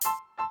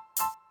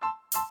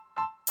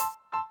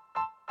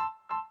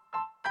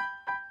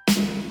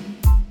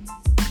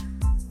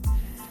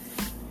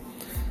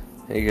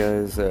Hey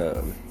guys,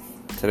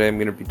 today I'm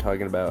going to be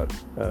talking about,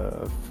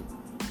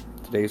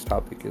 today's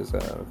topic is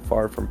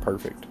far from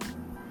perfect.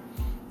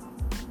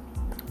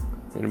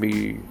 I'm going to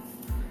be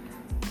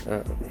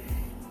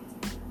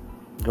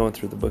going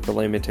through the book of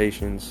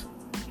Lamentations,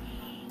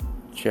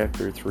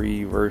 chapter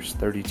 3, verse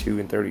 32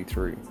 and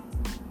 33.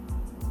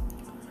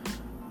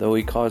 Though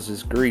he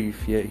causes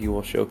grief, yet he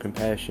will show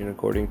compassion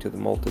according to the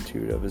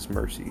multitude of his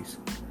mercies.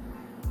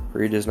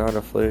 For he does not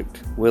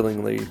afflict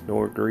willingly,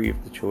 nor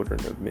grieve the children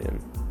of men.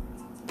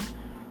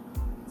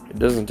 It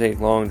doesn't take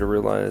long to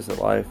realize that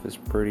life is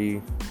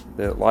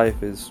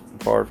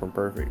far from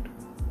perfect.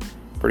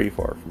 Pretty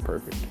far from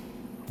perfect.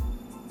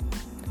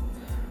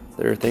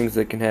 There are things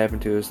that can happen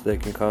to us that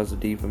can cause a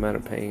deep amount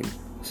of pain,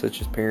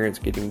 such as parents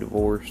getting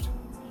divorced,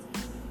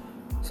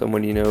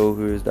 someone you know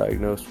who is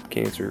diagnosed with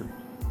cancer,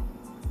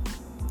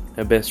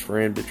 a best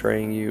friend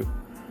betraying you,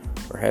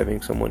 or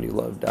having someone you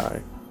love die.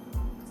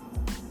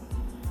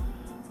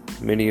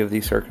 Many of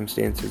these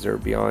circumstances are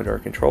beyond our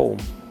control,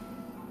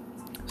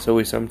 so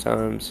we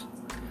sometimes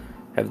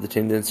have the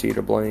tendency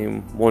to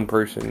blame one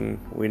person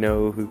we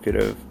know who could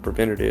have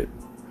prevented it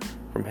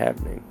from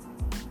happening: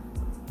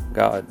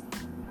 God.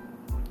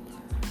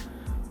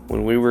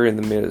 When we were in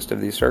the midst of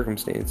these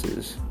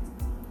circumstances,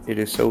 it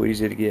is so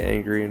easy to get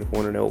angry and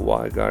want to know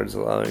why God is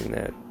allowing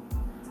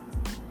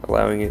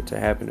it to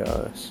happen to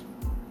us.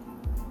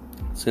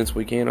 Since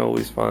we can't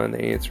always find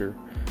the answer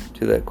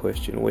to that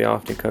question, we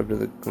often come to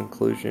the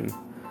conclusion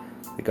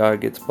that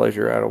God gets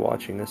pleasure out of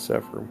watching us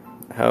suffer.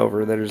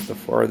 However, that is the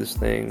farthest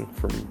thing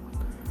from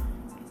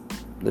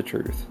the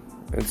truth.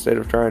 Instead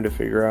of trying to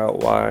figure out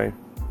why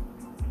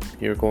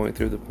you're going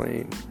through the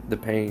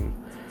pain,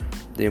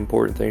 the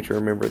important thing to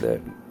remember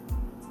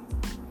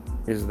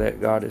is that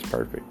God is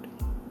perfect,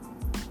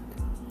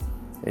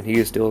 and He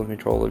is still in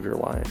control of your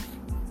life.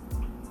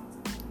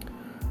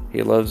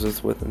 He loves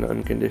us with an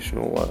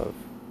unconditional love.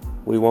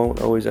 We won't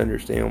always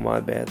understand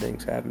why bad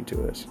things happen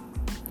to us,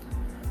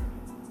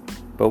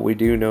 but we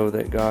do know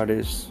that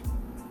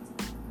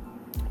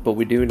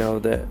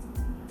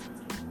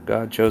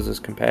God shows us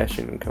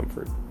compassion and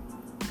comfort.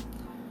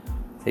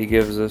 He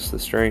gives us the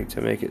strength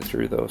to make it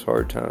through those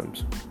hard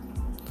times.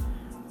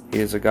 He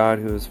is a God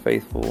who is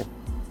faithful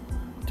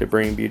to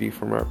bring beauty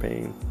from our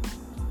pain.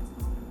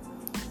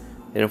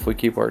 And if we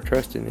keep our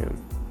trust in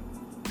Him,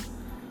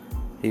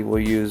 He will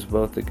use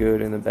both the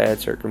good and the bad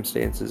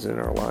circumstances in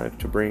our life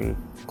to bring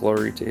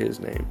glory to His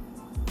name.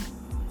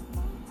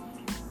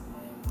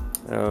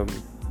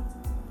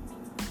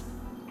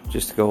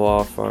 Just to go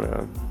off on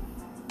a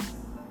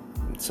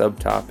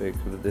subtopic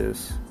of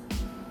this,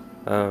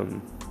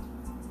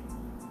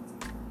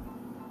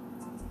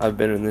 I've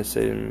been in this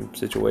same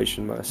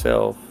situation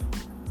myself,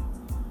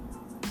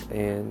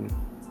 and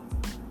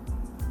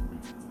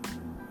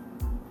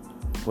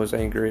was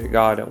angry at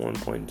God at one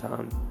point in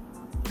time.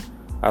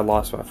 I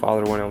lost my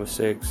father when I was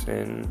 6,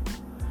 and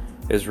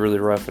it was really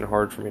rough and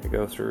hard for me to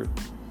go through.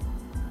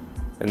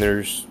 And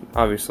there's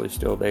obviously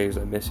still days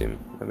I miss him.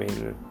 I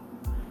mean,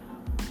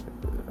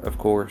 of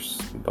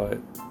course, but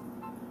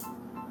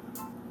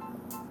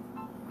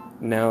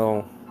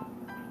now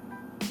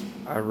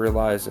I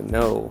realize and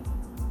know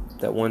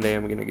that one day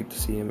I'm going to get to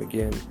see him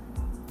again.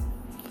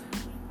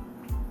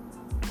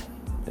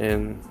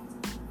 And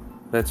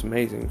that's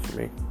amazing for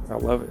me. I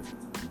love it.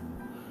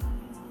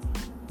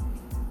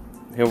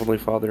 Heavenly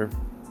Father,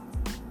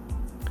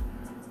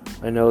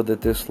 I know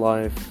that this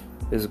life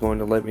is going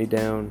to let me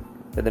down,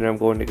 and that I'm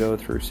going to go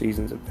through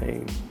seasons of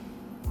pain.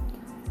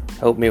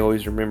 Help me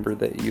always remember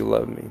that you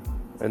love me,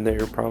 and that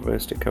you're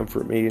promised to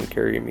comfort me and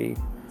carry me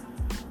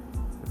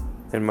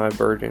and my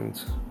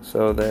burdens,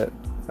 so that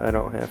I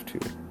don't have to.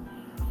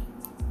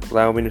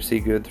 Allow me to see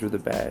good through the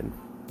bad,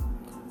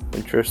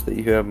 and trust that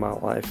you have my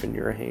life in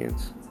your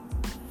hands.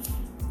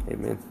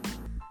 Amen.